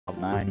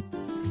9.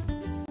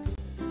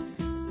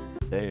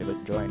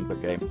 David joined the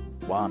game.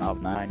 1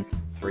 of 9,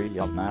 3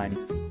 of 9,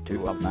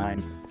 2 of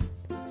 9.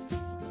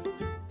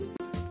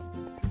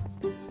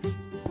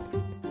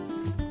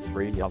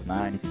 3 of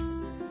 9.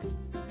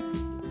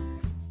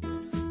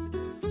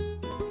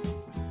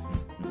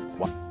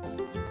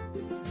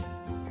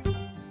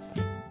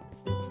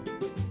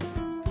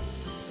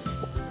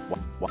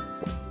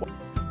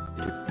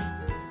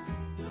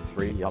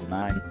 3 of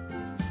 9.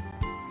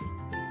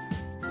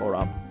 4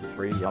 of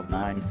 3 of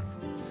 9.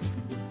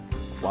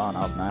 1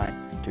 of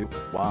 9, 2,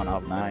 1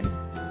 of 9.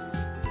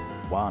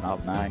 1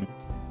 of 9,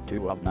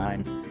 2 of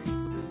 9.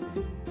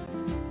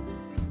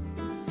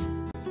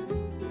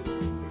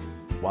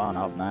 1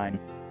 of 9.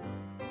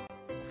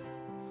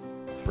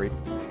 3,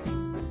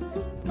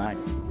 9,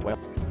 12,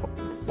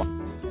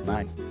 1,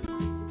 9.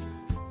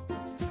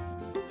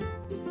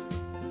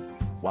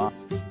 1,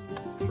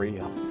 3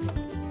 of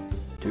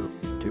 2,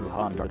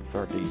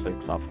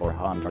 236 of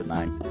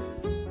 409.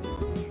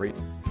 3,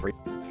 3,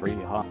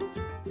 300,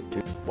 2,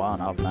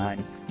 1 of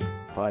 9,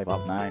 5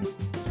 of 9, 6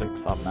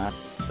 of 9,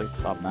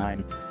 6 of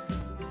 9.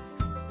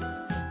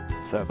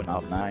 7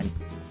 of 9,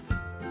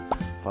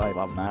 5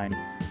 of 9.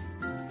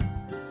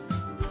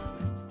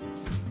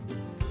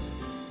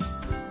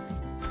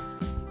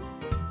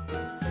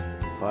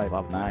 5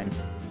 of 9,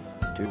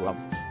 2 of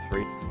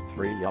 3,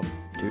 3 of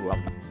 2 of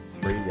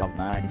 3 of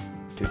 9,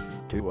 2,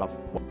 2 of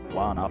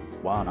 1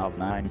 of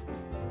 9,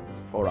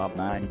 4 of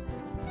 9,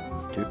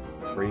 2,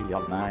 3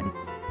 of 9,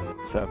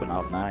 7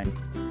 of 9.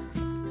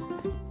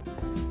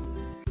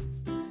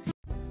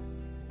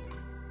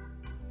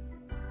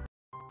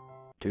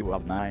 2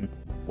 of 9,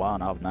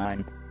 1 of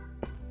 9,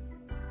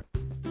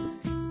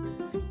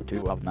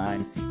 2 of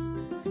 9.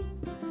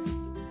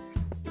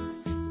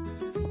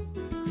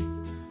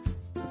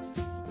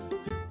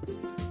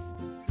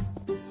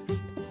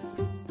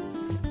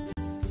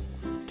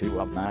 2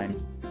 of 9,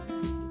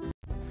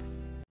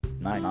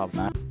 9 of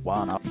 9,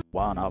 1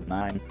 of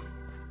 9.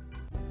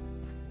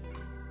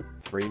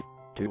 3,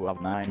 2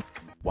 of 9,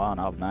 1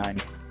 of 9,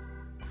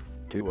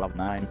 2 of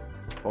 9,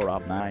 4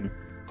 of 9,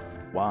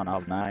 1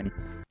 of 9,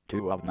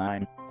 2 of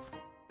 9,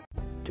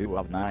 2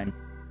 of 9,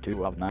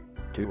 2 of 9,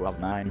 2 of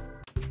 9,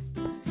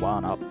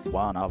 1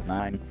 of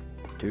 9,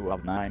 2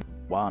 of 9,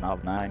 1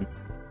 of 9,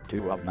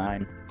 2 of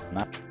 9,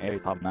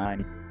 8 of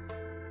 9,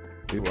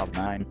 2 of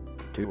 9,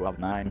 2 of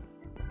 9,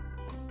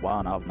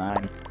 1 of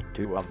 9,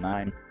 2 of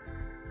 9,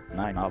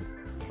 9 of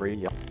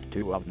 3,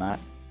 2 of 9,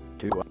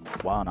 2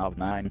 of 1 of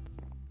 9,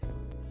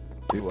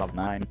 2 of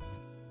 9,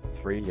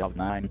 3 of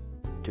 9,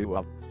 2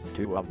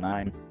 of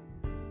 9,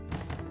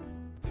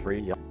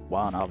 3 of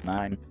 1 of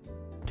 9,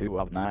 2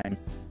 of 9,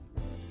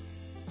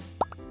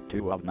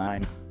 2 of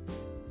 9,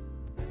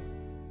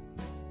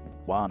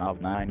 1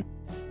 of 9,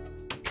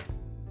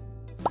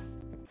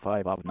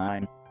 5 of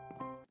 9,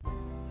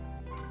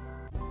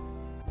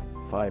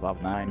 5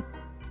 of 9,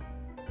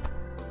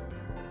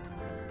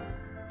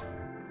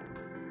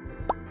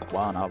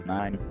 1 of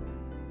 9,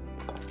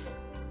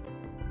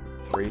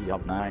 3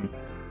 of 9,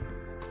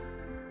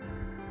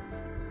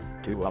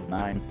 2 of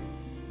 9,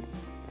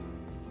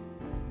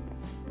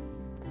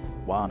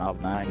 1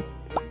 of 9,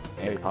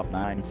 8 of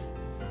 9,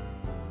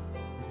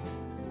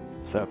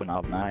 7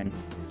 of 9,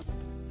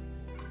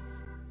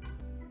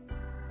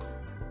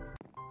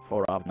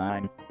 4 of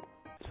 9,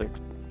 6,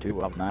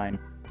 2 of 9,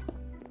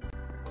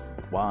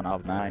 1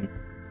 of 9,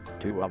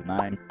 2 of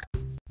 9,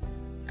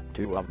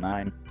 2 of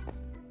 9,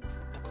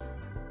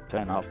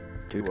 10 of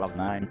 2 of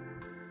 9,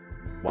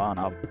 1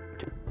 of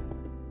 2,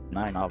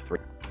 9 of 3,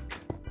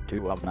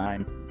 2 of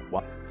 9,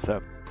 1,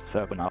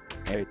 7 of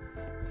 8,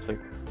 6,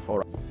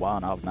 4,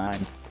 1 of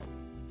 9,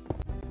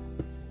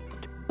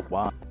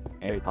 1,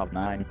 8 of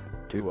 9,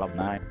 2 of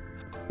 9,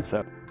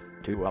 7,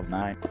 2 of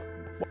 9,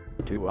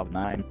 2 of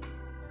 9.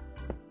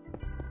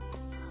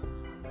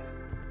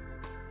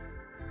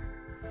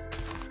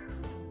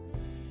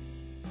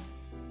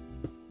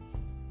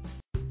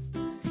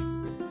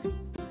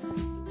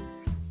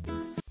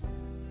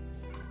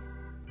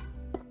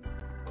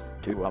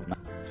 2 of 9,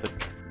 6,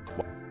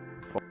 4,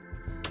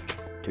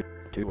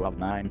 2 of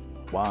 9,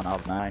 1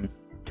 of 9,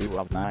 2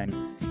 of 9,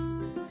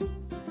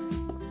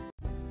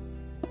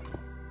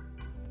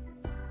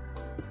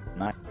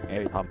 9,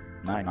 8 of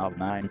 9 of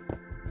 9,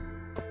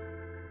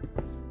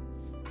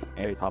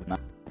 8 of 9,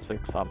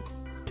 6 of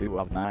 2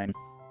 of 9,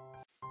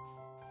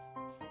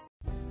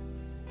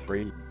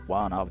 3,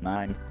 1 of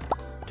 9,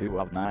 2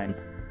 of 9,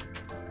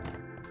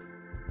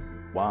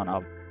 1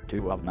 of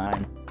 2 of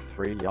 9,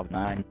 3 of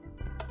 9,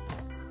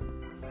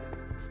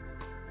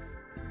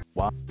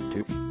 1,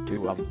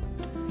 2 of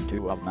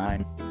 2 of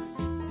 9,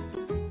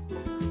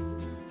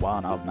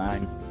 1 of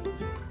 9,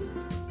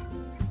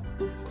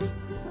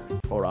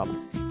 4 of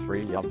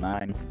 3 of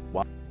 9,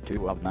 1,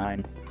 2 of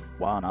 9,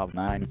 1 of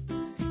 9,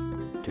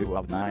 2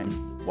 of 9,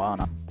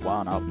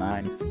 1 of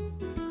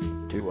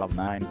 9, 2 of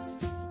 9.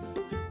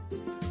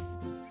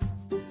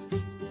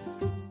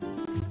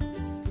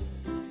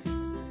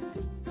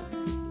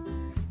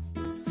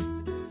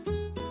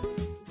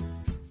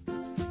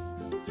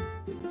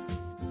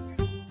 2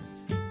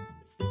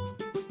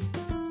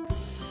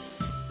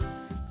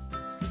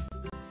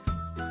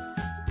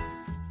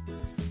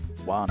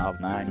 1 of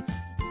 9,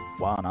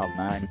 1 of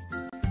 9,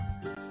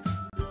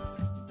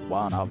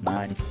 1 of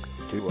 9,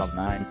 2 of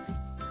 9,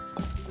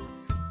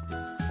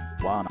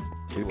 1,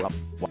 2 of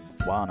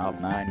 1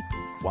 of 9,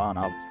 1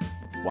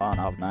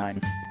 of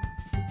 9,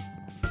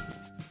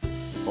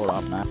 4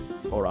 of 9,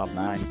 4 of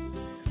 9,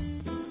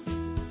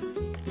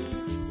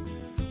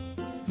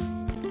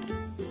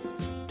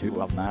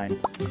 2 of 9,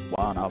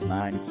 1 of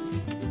 9,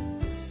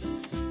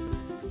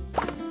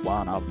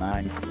 1 of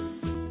 9,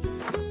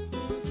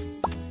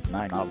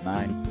 9 of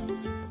 9,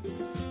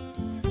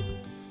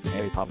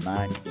 8 of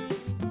 9,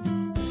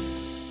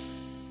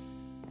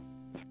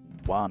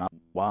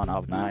 1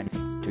 of 9,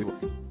 2,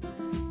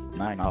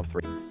 9 of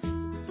 3,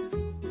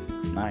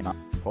 9 of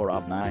 4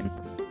 of 9,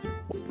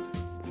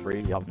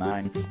 3 of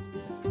 9,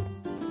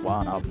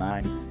 1 of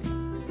 9,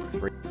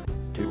 3,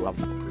 2 of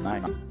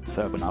 9,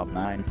 7 of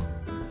 9,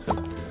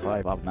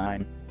 5 of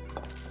 9,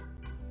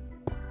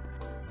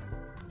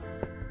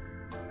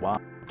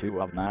 1,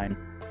 2 of 9,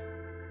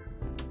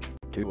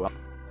 2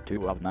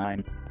 of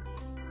 9,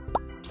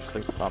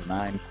 6 of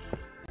 9,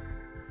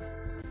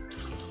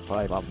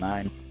 5 of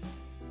 9,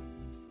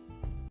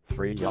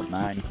 3 of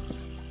 9,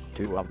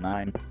 2 of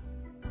 9,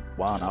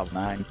 1 of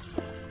 9,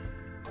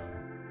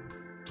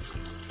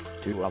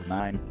 2 of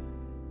 9,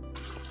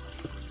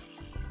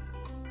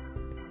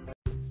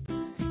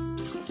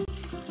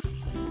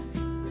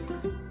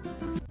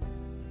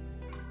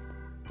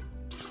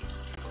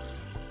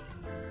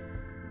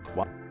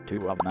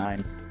 2 of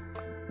 9,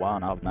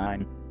 1 of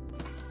 9,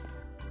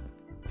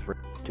 3,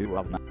 2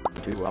 of 9,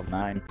 2 of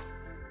 9,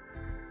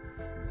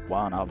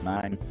 1 of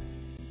 9,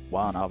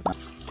 1 of 9,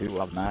 2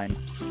 of 9,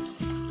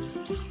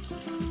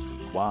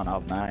 1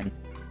 of 9,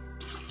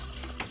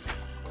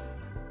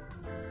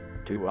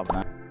 2 of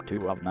 9,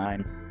 2 of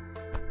 9,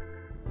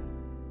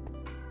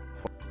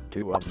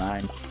 2 of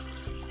 9,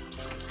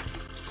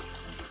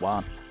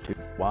 1, 2,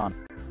 1,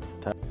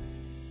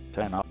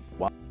 10 of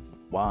 1,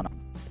 1,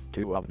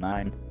 2 of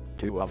 9,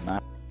 2 of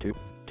 9,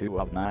 2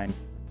 of 9,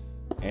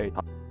 8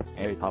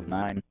 of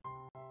 9,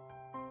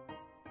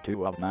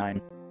 2 of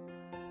 9,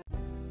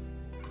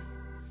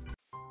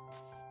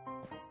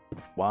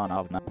 1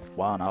 of 9,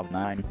 1 of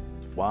 9,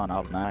 1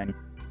 of 9,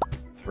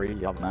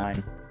 3 of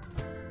 9,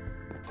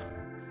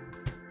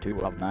 2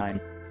 of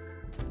 9,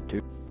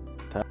 2,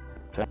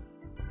 10,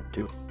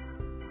 2,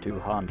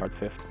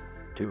 250,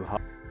 2,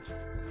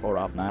 4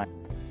 of 9,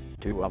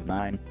 2 of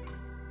 9,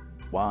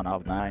 1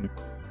 of 9,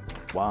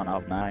 1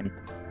 of 9,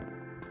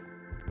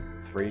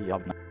 3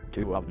 of 9,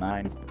 2 of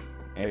 9,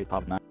 8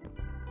 of 9,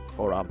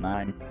 4 of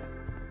 9,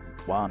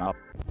 1 of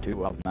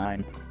 2 of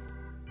 9,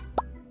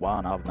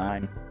 1 of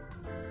 9,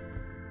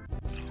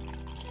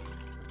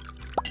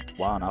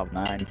 1 of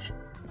 9,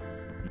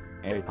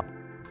 8,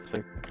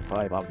 6,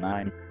 5 of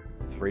 9,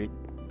 3,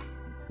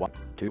 1,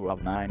 2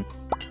 of 9,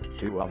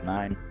 2 of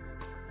 9,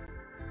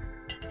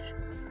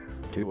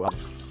 2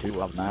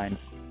 of 9,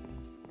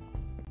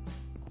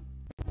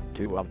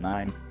 2 of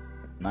 9,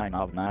 9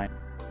 of 9,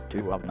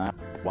 2 of 9,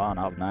 1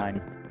 of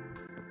 9,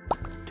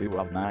 2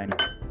 of 9,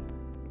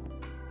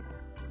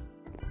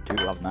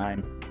 2 of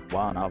 9,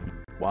 1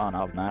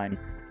 of 9,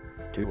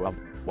 2 of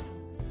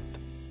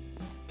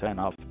 10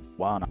 of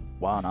 1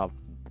 of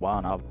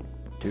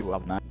 2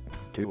 of 9,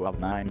 2 of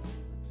 9,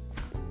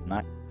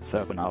 9,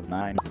 7 of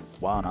 9,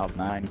 1 of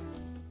 9,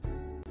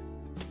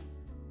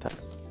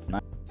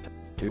 9,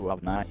 2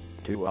 of 9,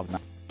 2 of 9,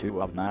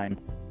 2 of 9,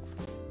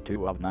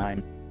 2 of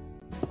 9,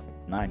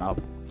 9 of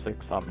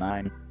 6 of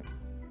 9,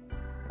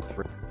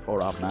 3,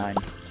 4 of 9,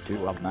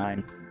 2 of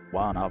 9,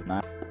 1 of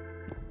 9,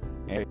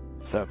 8,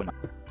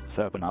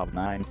 7 of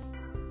 9,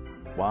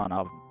 1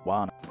 of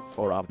 1,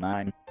 4 of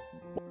 9,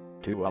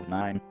 2 of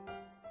 9,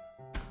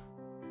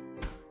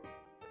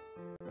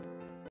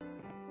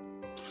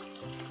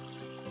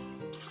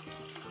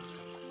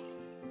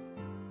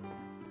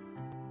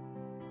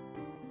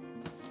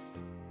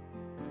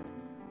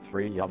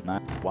 3 of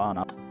 9, 1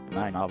 of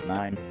 9 of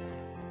 9,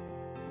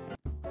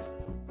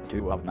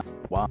 2 of 9,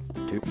 1,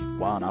 2,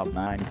 1 of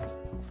 9,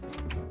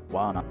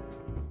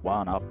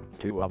 1 of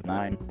 2 of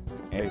 9,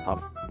 8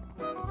 of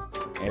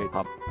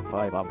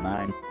 5 of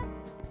 9,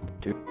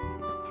 2,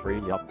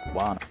 3 of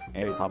 1,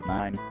 8 of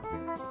 9,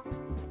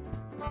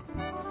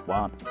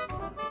 1,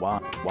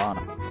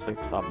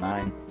 6 of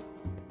 9,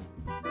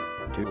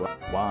 2,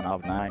 1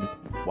 of 9,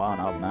 1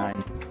 of 9,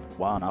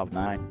 1 of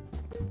 9,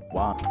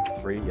 1,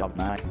 3 of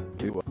 9,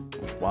 2,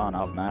 1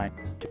 of 9,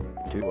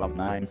 2 of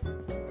 9,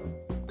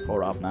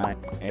 4 of 9,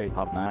 8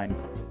 of 9,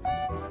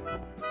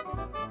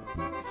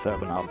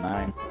 7 of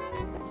 9,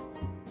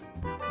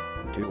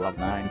 2 of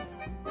 9,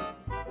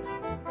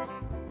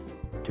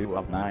 2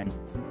 of 9,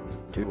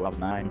 2 of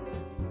 9,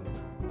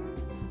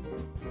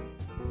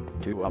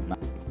 2 of 9,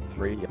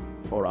 3,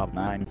 4 of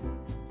 9,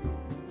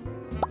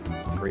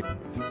 3,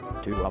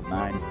 2 of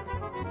 9,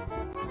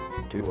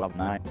 2 of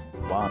 9,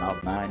 1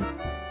 of 9,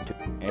 2,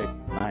 8,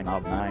 9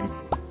 of 9,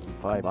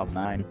 5 of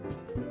 9,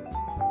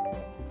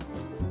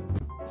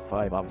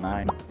 5 of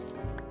 9,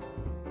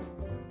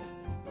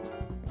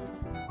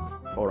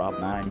 4 of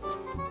 9,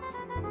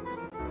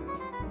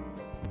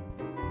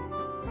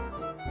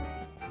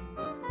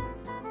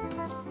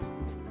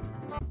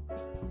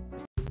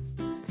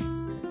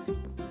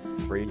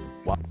 3,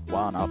 1,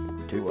 1 of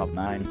 2 of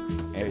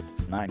 9, 8,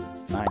 9,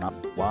 9 of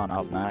 1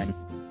 of 9,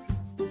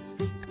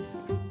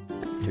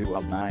 2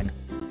 of 9,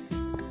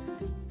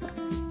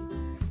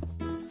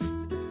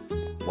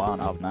 1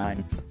 of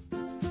 9,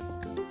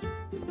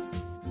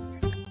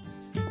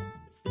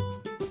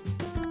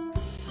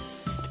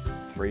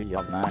 3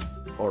 of 9,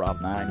 4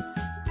 of 9,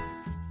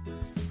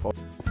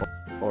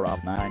 4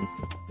 of 9,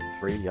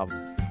 3 of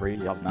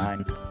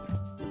 9,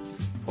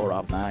 4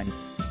 of 9,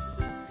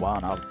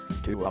 1 of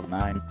 2 of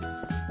 9,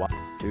 1,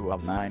 2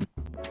 of 9,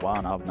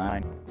 1 of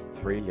 9,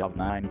 3 of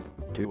 9,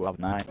 2 of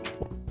 9,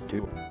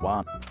 2,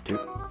 1, 2,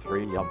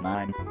 3 of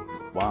 9,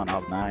 1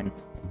 of 9,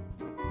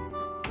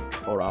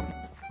 4 of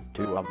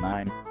 2 of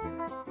 9,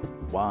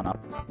 1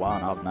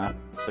 of 9,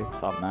 6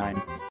 of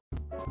 9,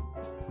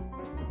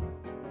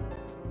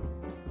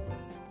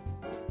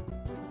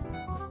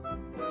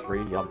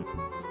 3 of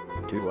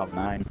 2 of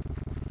 9,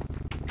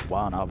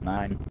 1 of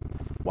 9,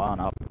 1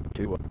 of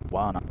 2,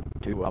 1 of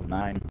 2 of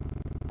 9,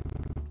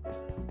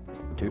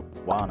 2,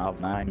 1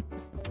 of 9,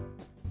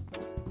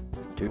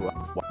 2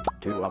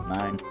 of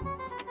 9,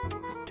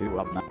 2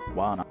 of 9,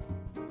 1,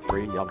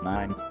 3 of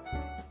 9,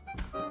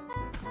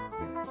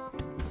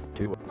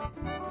 2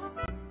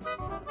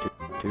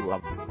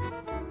 of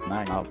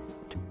 9 of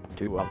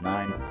 2 of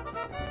 9,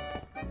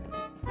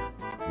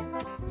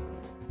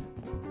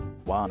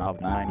 1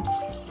 of 9,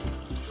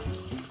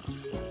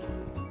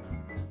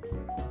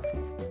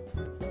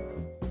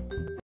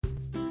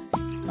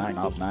 9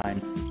 of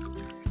 9,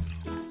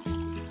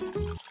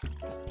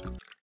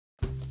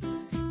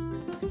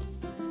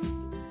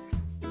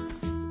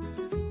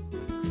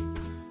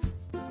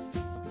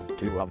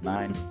 2 of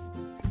 9,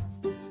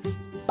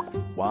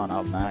 1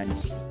 of 9,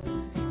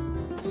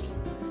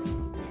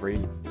 3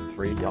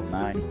 of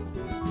 9,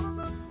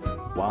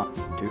 1,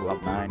 2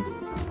 of 9,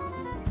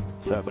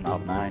 7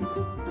 of 9,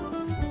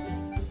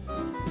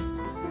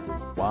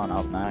 1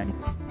 of 9,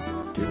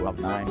 2 of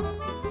 9,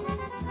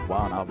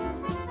 1 of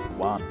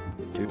 1,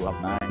 2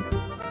 of 9,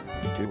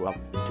 2 of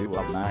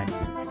 9,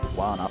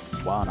 1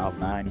 of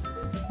 9,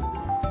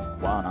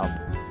 1 of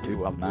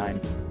 2 of 9,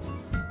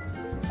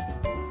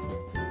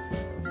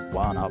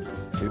 1 of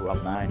 2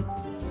 of 9,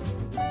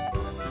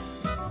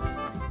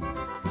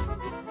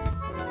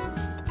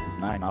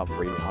 9 of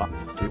 3,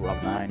 2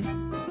 of 9,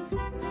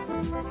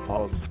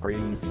 pause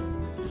screen,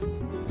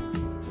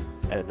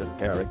 edit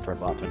character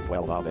button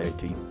 12 of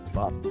 18,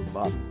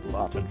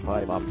 button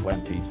 5 of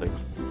 26,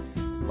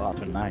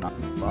 button 9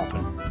 of,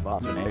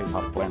 button 8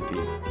 of 20,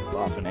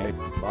 button 8,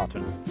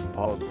 button,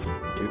 pause,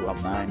 2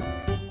 of 9,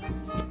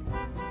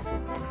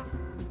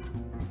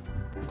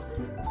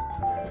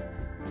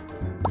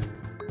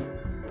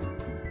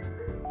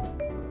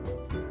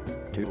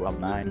 2 of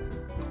 9,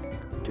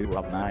 2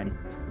 of 9,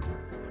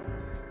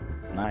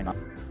 9 of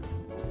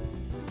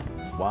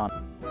 1,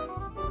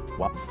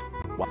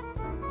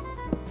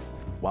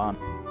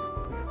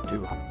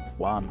 2,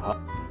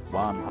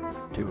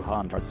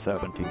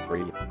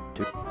 273,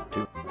 2,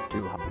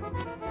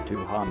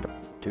 200,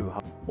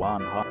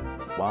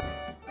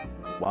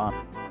 1,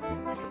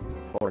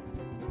 4,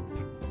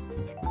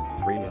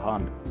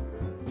 300,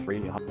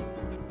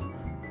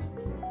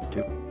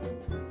 2,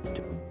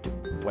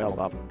 12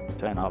 of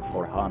 10 of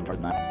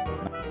 409,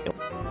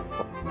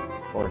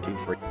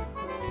 43,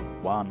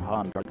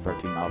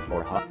 113 of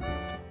 400,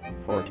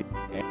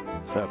 48,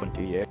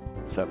 78,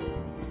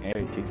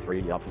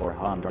 83 of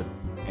 400,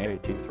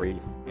 83,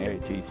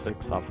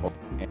 86 of 4,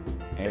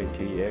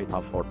 88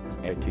 of 4,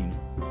 18,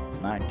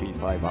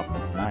 95 of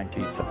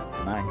 90,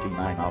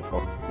 99 of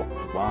 4,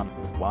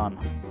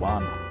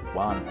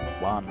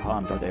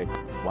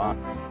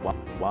 108,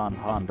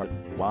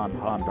 100,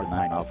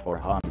 109 of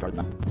 400,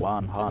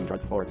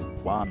 140,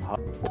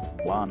 140,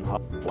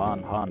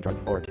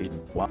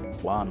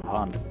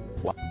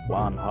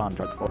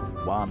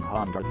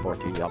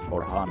 140 of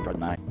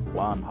 409,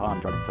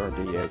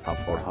 138 of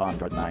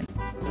 409,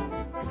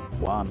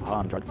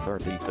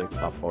 136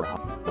 of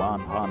 400,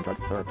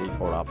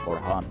 134 of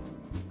 400,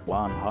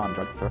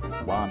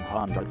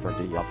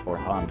 130 of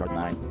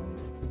 409,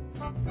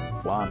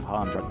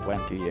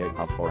 128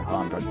 of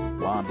 400,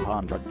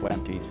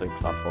 126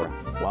 of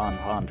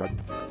 400,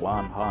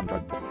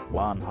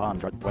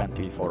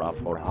 124 of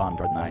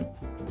 409,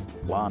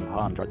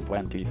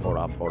 124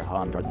 of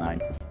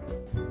 409,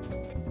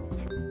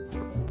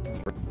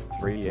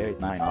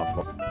 389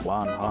 of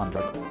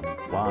 100,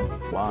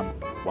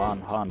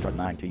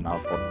 119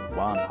 of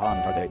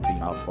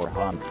 118 of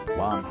 400,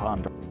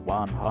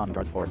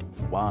 140,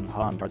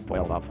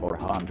 112 of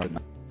 400,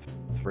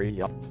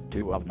 3 of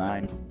 2 of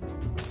 9,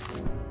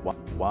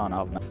 1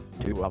 of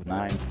 2 of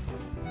 9,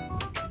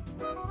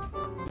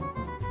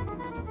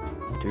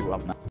 2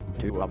 of 9,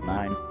 2 of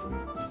 9,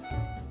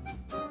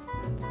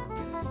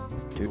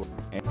 2,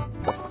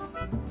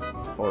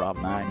 4 of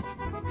 9,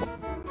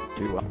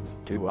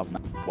 2 of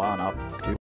 9, 1 of 2.